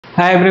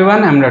Hi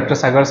everyone, I'm Dr.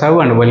 Sagar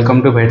Sahu and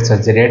welcome to Vet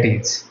Surgery at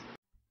Ease.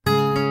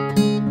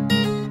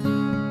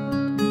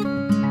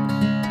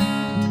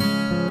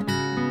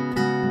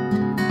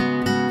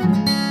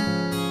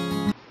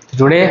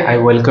 Today I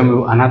welcome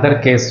you another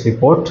case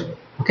report.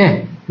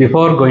 Okay,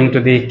 before going to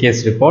the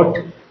case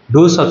report,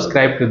 do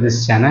subscribe to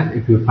this channel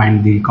if you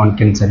find the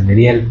contents are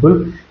very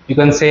helpful. You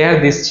can share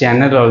this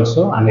channel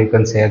also and you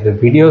can share the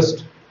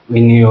videos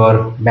in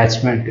your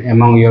batchmate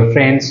among your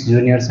friends,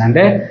 juniors and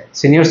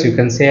seniors. You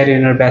can share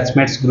in your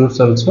batchmates groups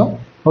also.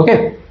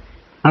 Okay.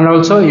 And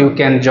also you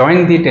can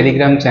join the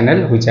Telegram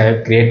channel which I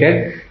have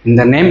created in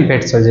the name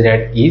Vet Surgery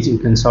at Ease. You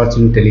can search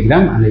in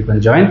Telegram and you can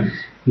join.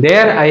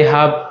 There I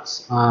have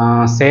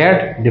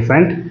shared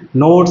different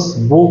notes,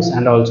 books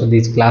and also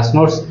these class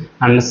notes,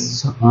 and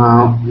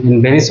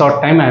in very short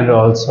time I will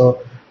also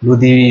do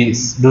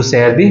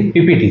share the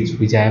PPTs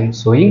which I am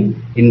showing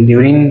in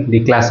during the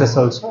classes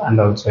also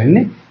and also in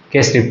the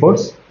case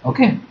reports.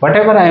 Okay,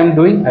 whatever I am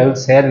doing I will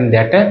share in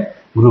that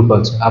group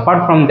also.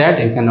 Apart from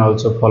that, you can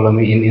also follow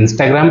me in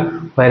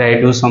Instagram where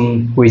I do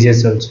some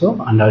quizzes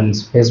also, and on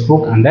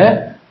Facebook and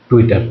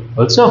Twitter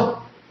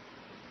also.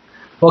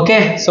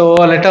 Okay, so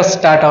let us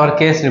start our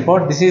case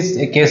report. This is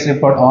a case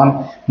report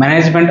on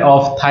management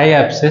of thigh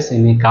abscess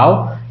in a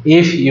cow.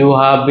 If you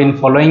have been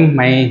following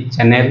my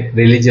channel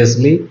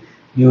religiously,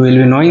 you will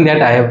be knowing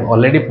that I have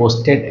already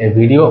posted a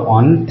video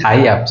on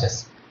thigh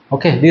abscess.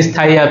 Okay, this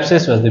thigh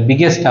abscess was the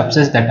biggest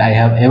abscess that I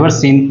have ever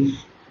seen.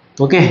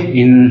 Okay,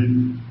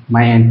 in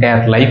my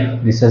entire life.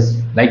 This is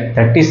like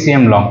 30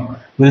 cm long.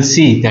 We'll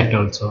see that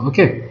also.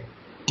 Okay,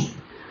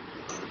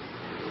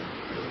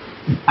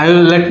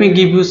 let me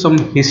give you some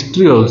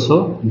history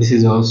also. This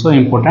is also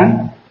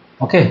important.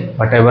 Okay,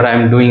 whatever I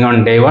am doing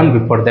on day one,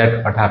 before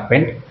that what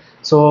happened.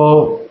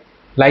 So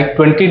like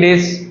 20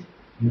 days,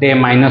 day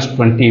minus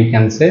 20 you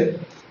can say,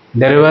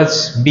 there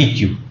was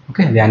BQ.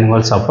 Okay, the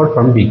animal suffered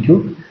from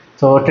BQ.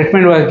 So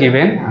treatment was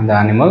given and the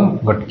animal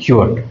got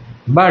cured,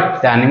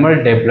 but the animal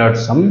developed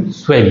some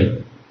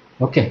swelling.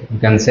 Okay, you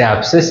can say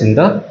abscess in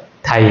the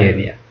thigh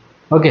area.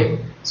 Okay,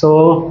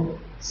 so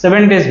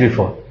 7 days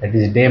before, that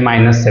is day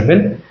minus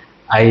 7,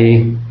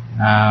 I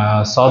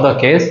saw the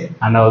case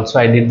and also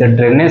I did the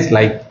drainage,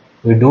 like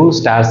we do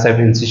star shape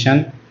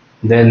incision,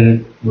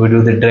 then we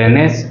do the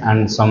drainage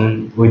and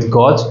some with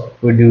gauze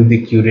we do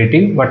the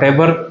curating,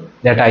 whatever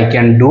that I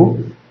can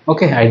do.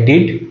 Okay, I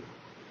did,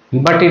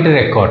 but it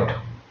record.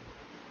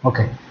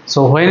 Okay,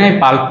 so when I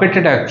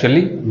palpated,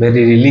 actually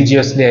very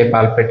religiously I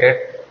palpated,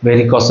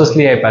 very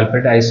cautiously I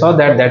palpated, I saw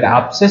that that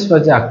abscess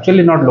was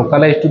actually not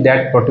localized to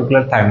that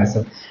particular thigh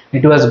muscle.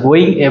 It was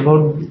going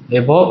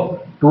above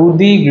to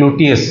the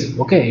gluteus.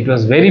 Okay, it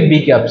was very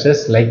big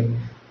abscess, like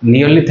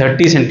nearly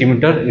 30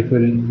 centimeter. If we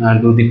will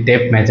do the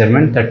tape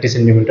measurement, 30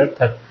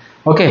 centimeter.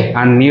 Okay,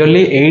 and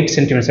nearly 8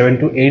 centimeter, 7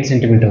 to 8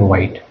 centimeter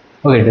wide.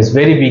 Okay, it is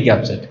very big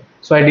abscess.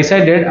 So I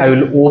decided I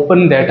will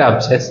open that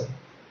abscess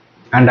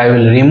and I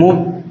will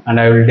remove and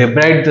I will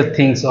debride the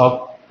things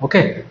off.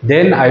 Okay,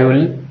 then I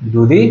will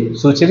do the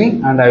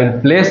suturing and I will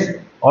place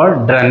or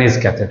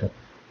drainage catheter.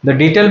 The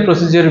detailed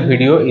procedure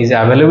video is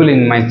available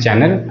in my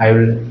channel. I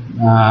will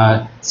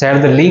share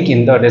the link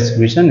in the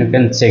description. You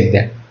can check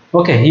that.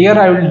 Okay, here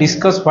I will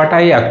discuss what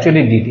I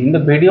actually did. In the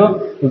video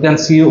you can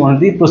see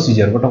only the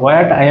procedure, but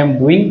what I am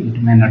doing,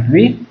 it may not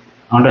be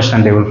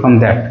understandable from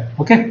that.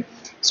 Okay,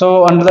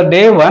 so on the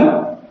day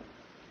one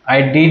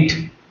I did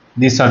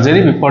the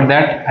surgery. Before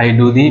that I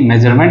do the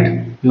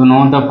measurement. You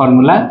know the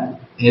formula,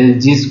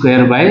 Lg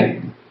square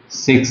by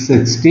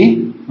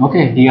 660.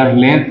 Okay, here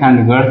length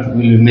and girth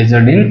will be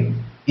measured in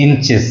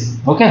inches.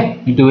 Okay,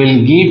 it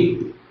will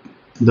give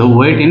the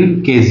weight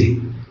in kg.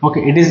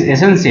 Okay, it is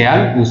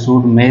essential you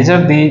should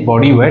measure the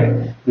body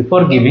weight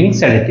before giving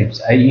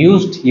sedatives. I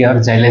used here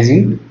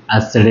xylazine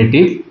as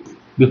sedative.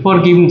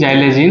 Before giving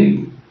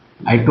xylazine,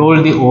 I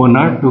told the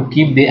owner to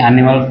keep the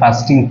animal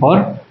fasting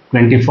for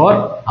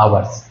 24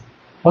 hours.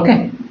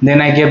 Okay,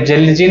 then I gave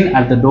xylazine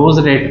at the dose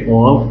rate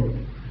of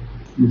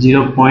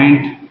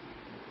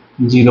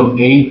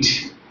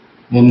 0.08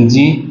 mg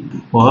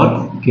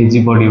per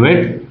kg body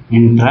weight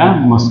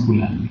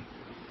intramuscularly.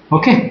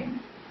 Okay,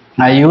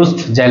 I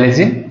used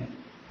xylazine.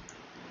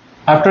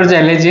 After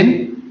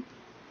xylazine,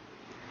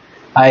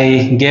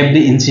 I gave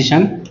the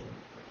incision.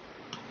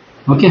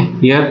 Okay,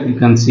 here you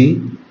can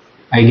see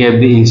I gave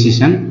the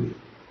incision.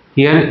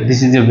 Here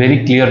this is a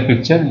very clear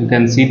picture. You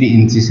can see the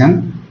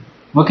incision.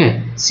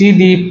 Okay, see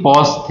the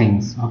pus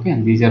things. Okay,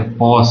 these are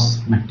pus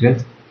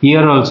materials.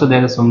 Here also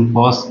there are some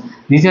pus.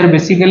 These are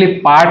basically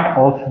part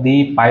of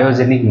the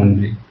pyogenic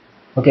membrane.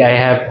 Okay, I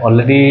have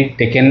already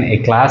taken a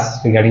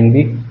class regarding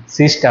the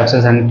cyst,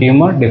 abscess and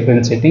tumor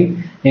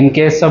differentiating. In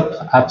case of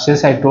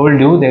abscess, I told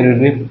you there will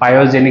be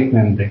pyogenic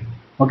membrane.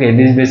 Okay,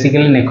 this is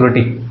basically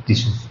necrotic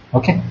tissues.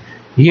 Okay,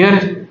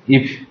 here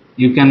if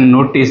you can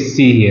notice,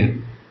 see here.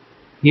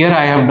 Here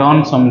I have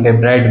done some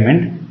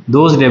debridement.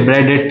 Those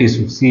debrided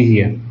tissues, see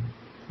here.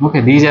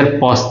 Okay, these are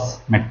pus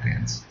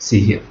materials.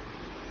 See here.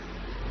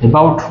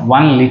 About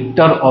 1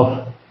 liter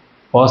of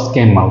pus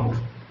came out.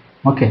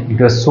 Okay, it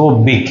was so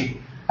big.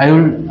 I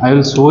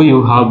will show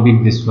you how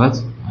big this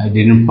was. I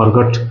didn't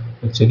forget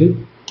actually.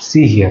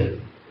 See here,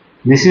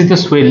 this is the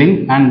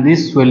swelling, and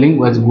this swelling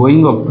was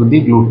going up to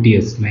the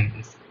gluteus like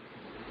this.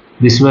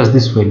 This was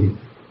the swelling.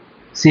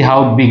 See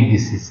how big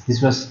this is.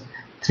 This was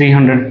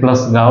 300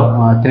 plus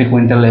cow, 3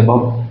 quintal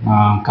above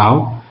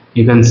cow.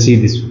 You can see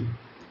this one.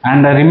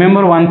 And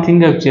remember one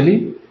thing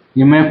actually,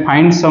 you may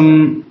find some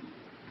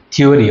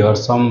theory, or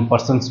some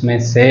persons may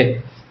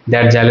say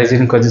that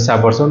xylazine causes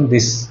abortion.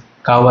 This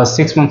cow was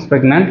 6 months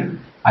pregnant.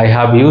 I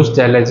have used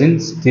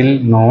xylazine, still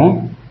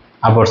no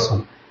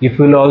abortion. If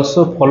you will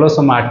also follow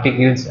some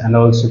articles and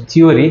also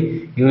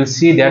theory, you will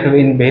see that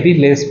in very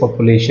less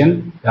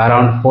population,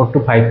 around 4 to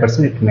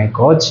 5%, it may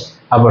cause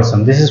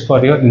abortion. This is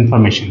for your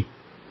information.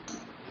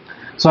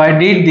 So I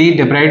did the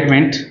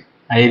debridement.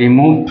 I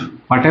removed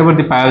whatever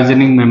the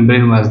pyogenic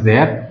membrane was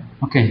there.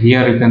 Okay,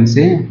 here you can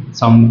see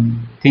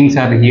some things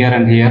are here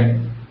and here.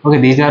 Okay,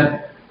 these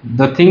are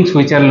the things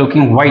which are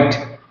looking white,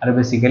 are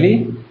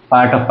basically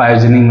part of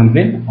pyogenic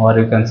membrane, or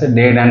you can say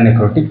dead and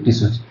necrotic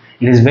tissues.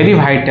 It is very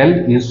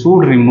vital, you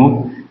should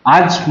remove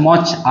as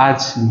much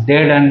as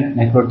dead and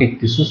necrotic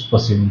tissues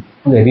possible.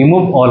 Okay,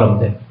 remove all of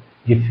them.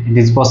 If it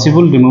is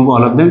possible, remove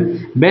all of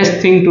them.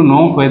 Best thing to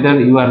know whether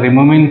you are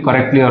removing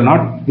correctly or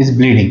not is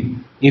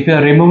bleeding. If you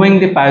are removing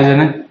the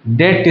pyogenic,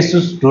 dead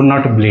tissues do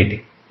not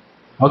bleed.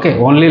 Okay,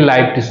 only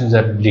live tissues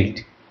are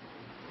bleed.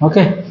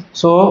 Okay,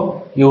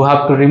 so you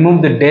have to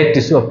remove the dead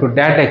tissue up to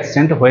that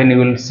extent when you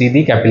will see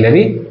the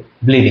capillary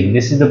bleeding.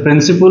 This is the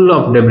principle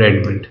of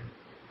debridement.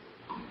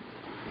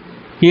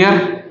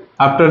 Here,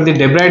 after the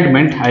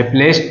debridement, I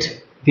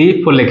placed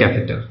the Foley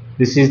catheter.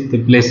 This is the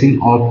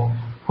placing of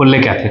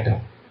Foley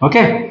catheter.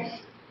 Okay,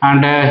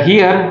 and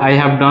here I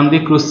have done the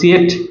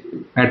cruciate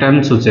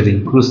pattern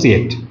suturing.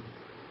 Cruciate.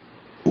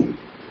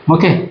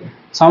 Okay,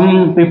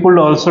 some people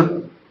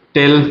also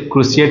tell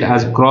cruciate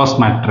as cross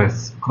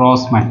mattress.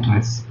 Cross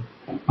mattress.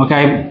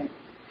 Okay,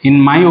 in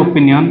my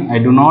opinion, I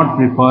do not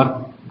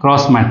prefer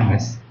cross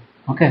mattress.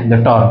 Okay, the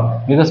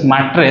term, because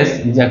mattress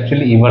is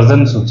actually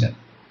eversion suture.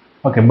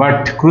 Okay,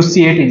 but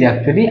cruciate is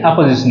actually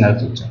appositional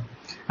suture.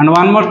 And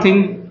one more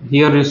thing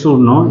here you should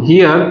know,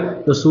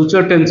 here the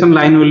suture tension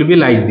line will be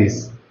like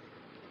this.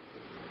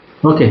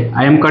 Okay,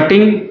 I am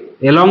cutting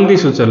along the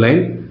suture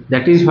line,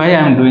 that is why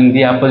I am doing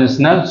the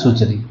appositional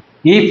suturing.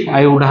 If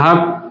I would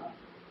have,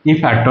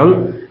 if at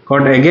all,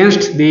 cut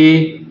against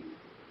the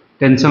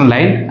tension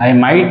line, I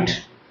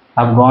might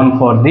have gone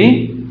for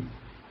the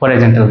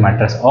horizontal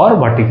mattress or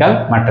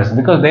vertical mattress,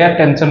 because they are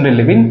tension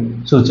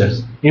relieving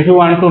sutures. If you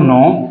want to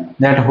know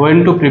that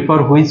when to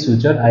prefer which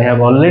suture, I have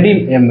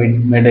already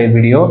made a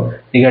video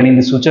regarding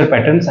the suture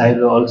patterns. I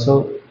will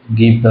also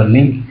give the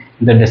link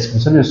in the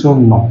description. You should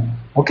know.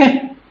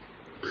 Okay,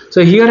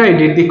 so here I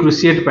did the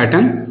cruciate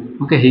pattern.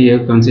 Okay, here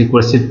you can see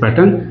cruciate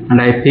pattern, and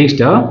I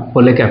fixed a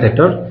Foley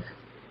catheter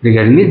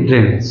regarding the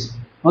drainage.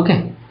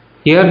 Okay,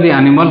 here the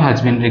animal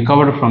has been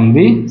recovered from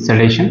the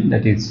sedation,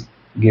 that is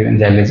given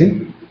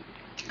xylazine.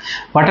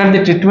 What are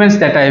the treatments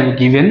that I have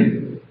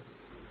given?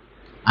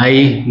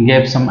 I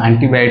gave some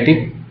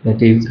antibiotic,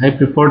 that is I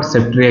preferred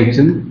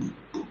ceftriaxone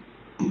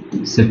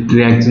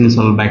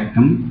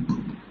sulbactam.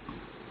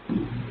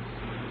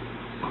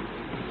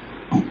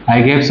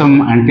 I gave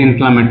some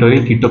anti-inflammatory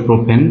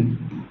ketoprofen.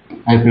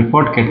 I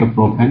preferred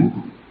ketoprofen.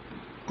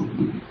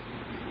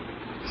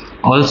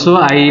 Also,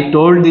 I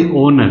told the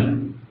owner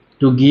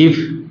to give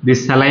the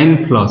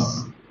saline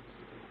floss.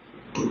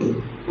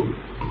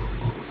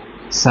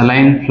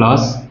 Saline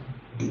floss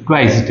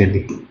twice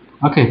daily.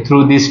 Okay,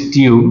 through this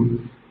tube.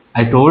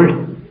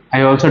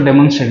 I also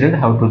demonstrated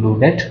how to do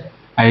that.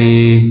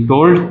 I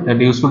told that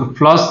you should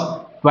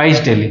floss twice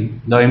daily.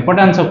 The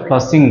importance of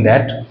flossing,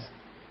 that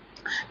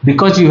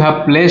because you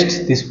have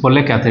placed this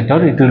Foley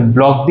catheter, it will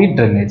block the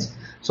drainage.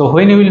 So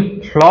when you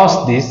will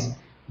floss this,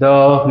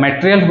 the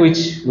material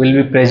which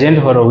will be present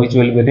or which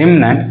will be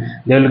remnant,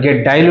 they will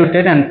get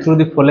diluted, and through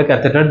the Foley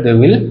catheter they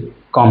will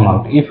come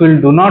out. If you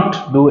do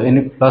not do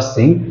any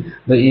flossing,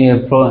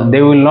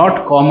 they will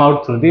not come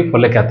out through the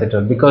Foley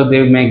catheter, because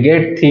they may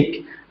get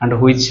thick and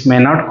which may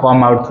not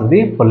come out through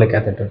the Foley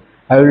catheter.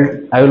 I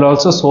will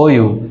also show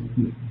you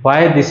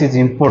why this is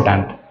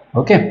important.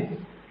 Okay,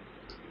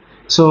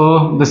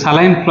 so the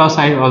saline floss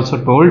I also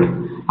told.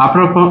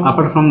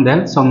 Apart from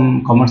that,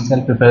 some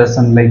commercial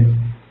preparation, like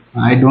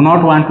I do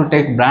not want to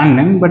take brand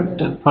name,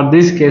 but for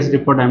this case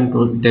report I am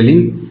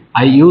telling,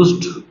 I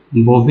used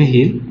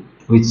Bovihil,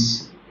 which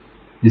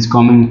is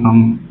coming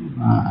from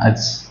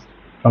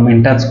from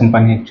Intouch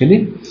company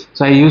actually.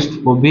 So I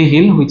used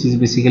Bovihil, which is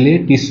basically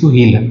a tissue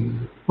healer.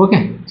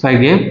 Okay, so I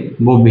gave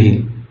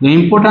Bovihil. The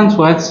importance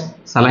was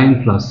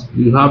saline floss.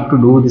 You have to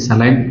do the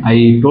saline.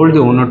 I told the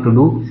owner to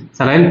do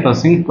saline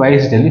flossing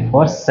twice daily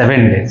for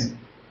 7 days.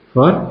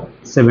 For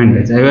 7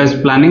 days. I was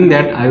planning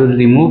that I will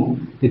remove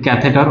the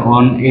catheter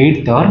on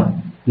 8th or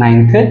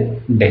 9th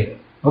day.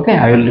 Okay,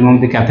 I will remove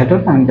the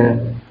catheter, and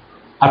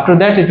after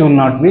that it will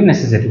not be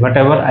necessary,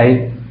 whatever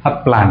I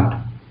have planned.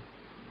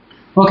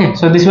 Okay,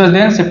 so this was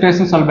there.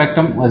 Ceftriaxone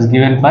sulbactam was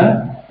given for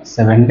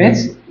 7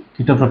 days.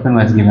 Ketoprofen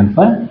was given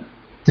for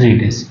 3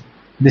 days.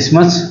 This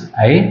much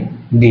I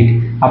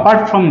did.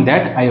 Apart from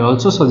that, I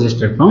also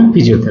suggested from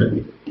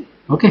physiotherapy.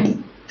 Okay,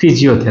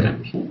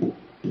 physiotherapy.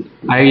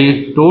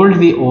 I told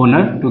the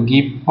owner to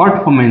give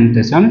hot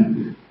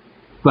fomentation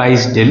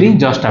twice daily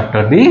just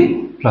after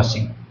the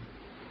flushing.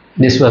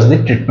 This was the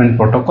treatment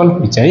protocol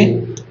which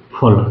I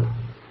followed.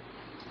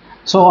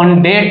 So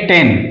on day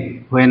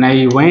 10, when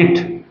I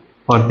went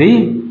for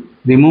the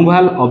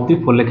removal of the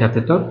Foley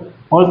catheter,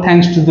 all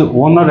thanks to the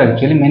owner,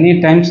 actually many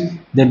times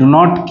they do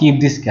not keep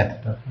this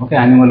catheter. Okay,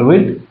 animal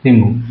will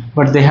remove,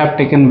 but they have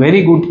taken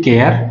very good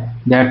care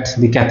that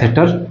the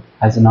catheter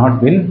has not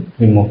been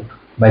removed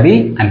by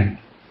the animal.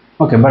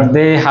 Okay, but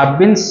they have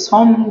been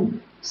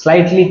some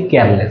slightly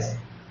careless.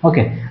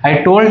 Okay,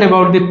 I told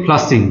about the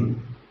flushing.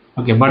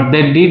 Okay, but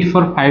they did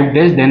for 5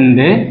 days, then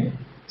they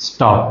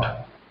stopped.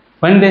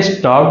 When they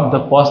stopped, the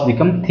pus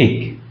became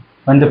thick.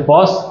 When the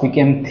pus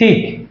became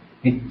thick,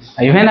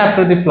 even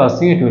after the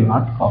flushing, it will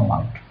not come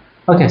out.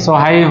 Okay, so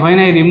when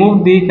I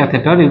removed the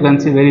catheter, you can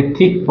see very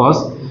thick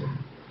pus.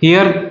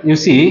 Here you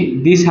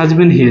see this has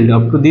been healed.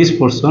 Up to this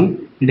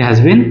portion, it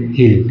has been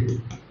healed.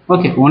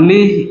 Okay,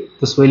 only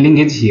the swelling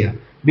is here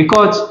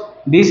because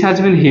this has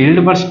been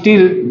healed, but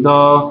still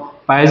the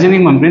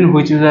pyogenic membrane,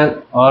 which is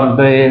or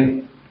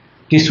the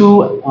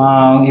tissue,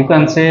 you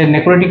can say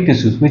necrotic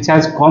tissues, which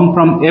has come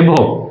from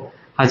above,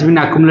 has been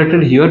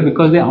accumulated here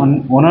because the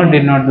owner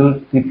did not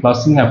do the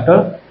flushing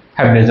after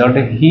 5 days, or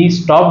he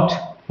stopped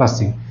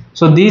flushing.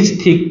 So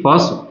these thick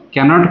pus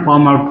cannot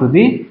come out to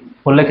the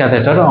Foley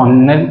catheter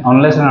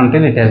unless and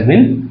until it has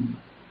been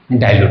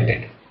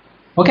diluted.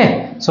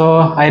 Okay, so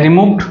I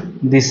removed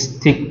this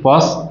thick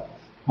pus.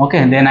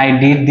 Okay, then I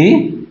did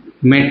the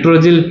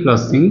metrogel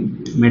flushing.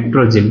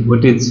 Metrogel,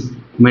 what is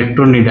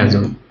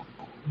metronidazole?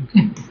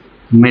 Okay,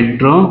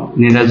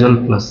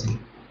 metronidazole flushing.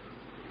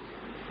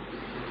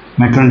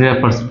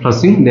 Metronidazole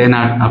flushing. Then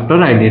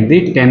after I did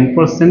the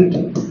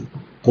 10%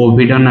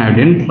 povidone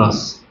iodine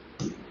plus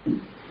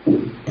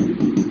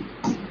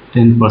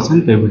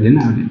 10% povidone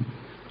iodine.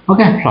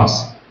 Okay,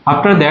 plus.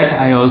 After that,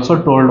 I also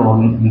told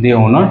the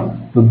owner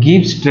to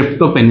give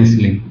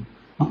streptopenicillin.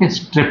 Okay,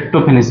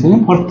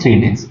 streptopenicillin for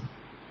 3 days.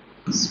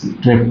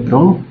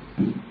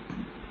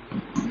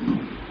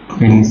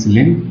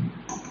 Streptopenicillin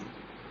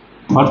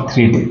for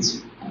 3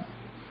 days.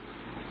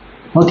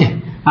 Okay,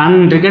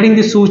 and regarding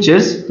the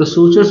sutures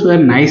were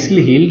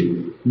nicely healed.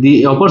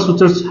 The upper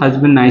sutures has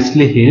been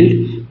nicely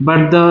healed,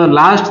 but the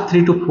last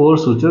 3 to 4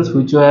 sutures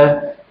which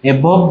were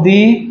above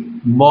the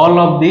ball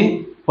of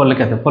the Foley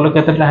catheter. Foley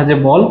catheter has a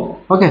ball.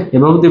 Okay,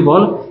 above the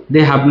ball,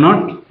 they have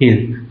not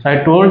healed. So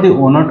I told the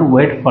owner to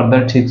wait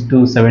further 6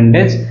 to 7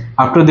 days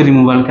after the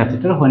removal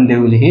catheter. When they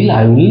will heal,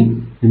 I will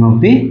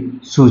remove the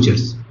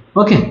sutures.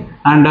 Okay,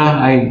 and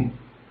I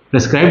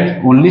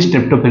prescribed only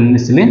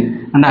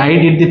streptopenicillin, and I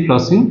did the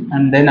flushing,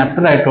 and then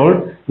after I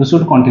told you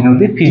should continue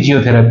the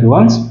physiotherapy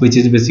once, which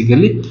is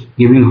basically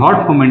giving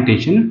hot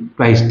fomentation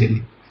twice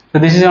daily. So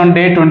this is on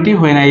day 20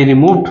 when I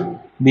removed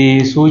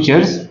the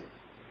sutures.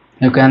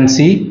 You can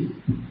see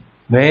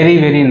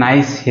very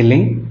nice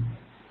healing,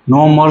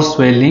 no more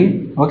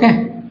swelling.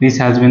 Okay, this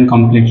has been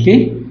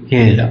completely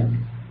healed up,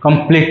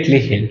 completely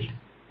healed.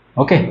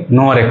 Okay,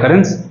 no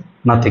recurrence,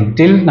 nothing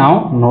till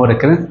now, no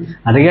recurrence.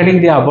 And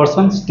regarding the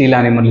abortion, still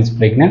animal is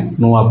pregnant,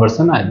 no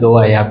abortion, though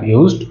I have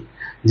used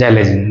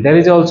xylazine. There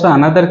is also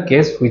another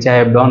case which I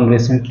have done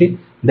recently.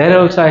 There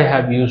also I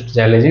have used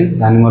xylazine.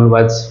 The animal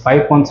was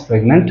 5 months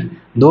pregnant,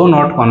 though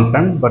not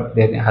confirmed, but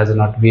there has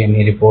not been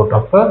any report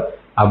of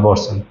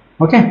abortion.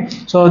 Okay,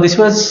 so this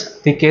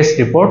was the case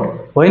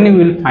report. When you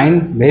will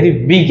find very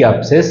big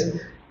abscess,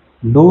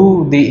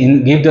 give the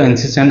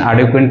incision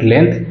adequate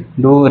length,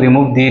 do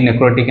remove the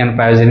necrotic and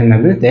pyogenic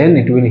membrane, then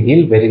it will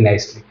heal very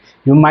nicely.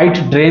 You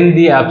might drain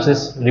the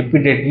abscess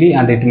repeatedly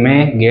and it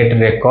may get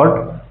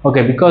recurred.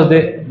 Okay, because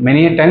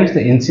many times the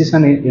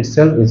incision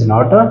itself is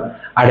not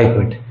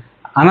adequate.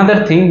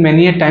 Another thing,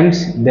 many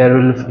times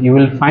you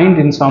will find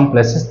in some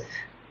places,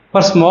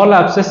 for small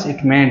abscess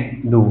it may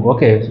do.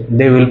 Okay,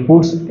 they will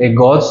put a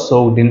gauze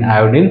soaked in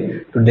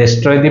iodine to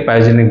destroy the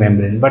pyogenic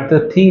membrane. But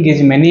the thing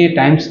is, many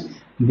times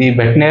the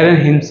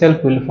veterinarian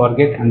himself will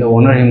forget and the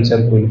owner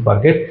himself will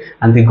forget,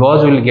 and the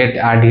gauze will get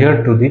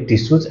adhered to the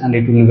tissues and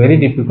it will be very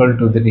difficult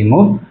to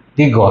remove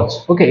the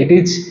gauze. Okay, it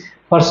is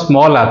for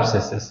small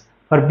abscesses.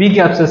 For big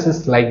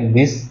abscesses like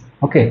this,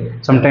 okay,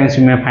 sometimes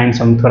you may find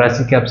some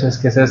thoracic abscess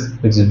cases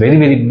which is very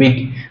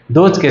big.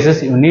 Those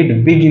cases you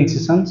need big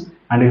incisions,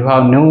 and you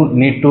have no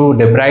need to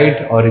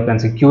debride, or you can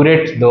say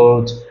curate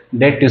those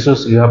dead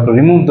tissues. You have to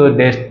remove those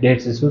dead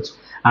tissues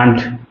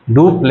and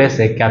do place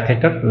a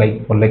catheter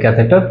like Foley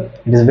catheter.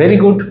 It is very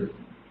good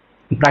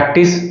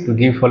practice to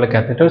give Foley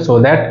catheter, so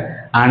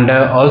that, and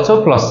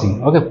also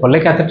flushing. Okay,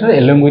 Foley catheter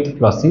along with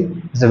flushing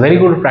is a very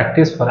good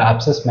practice for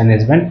abscess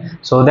management,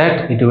 so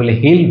that it will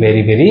heal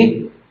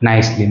very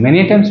nicely.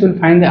 Many times you will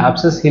find the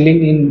abscess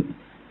healing in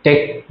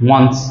take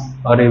months,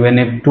 or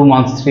even 2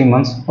 months, 3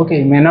 months. Okay,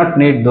 you may not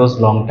need those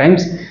long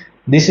times.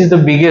 This is the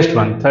biggest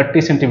one,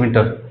 30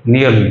 centimeter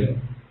nearly.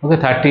 Okay,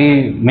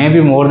 30, maybe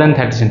more than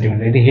 30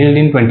 centimeter. It healed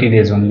in 20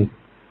 days only.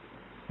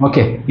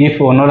 Okay,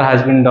 if owner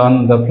has been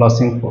done the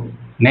flushing for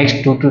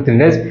next 2 to 3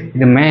 days, it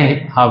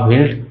may have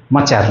healed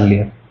much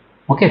earlier.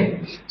 Okay,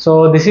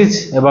 so this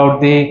is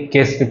about the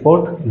case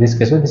report.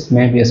 This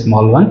may be a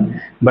small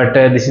one, but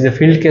this is a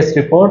field case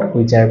report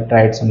which I have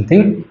tried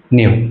something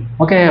new.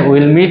 Okay, we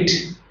will meet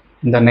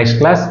in the next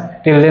class.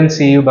 Till then,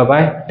 see you. Bye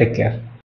bye, take care.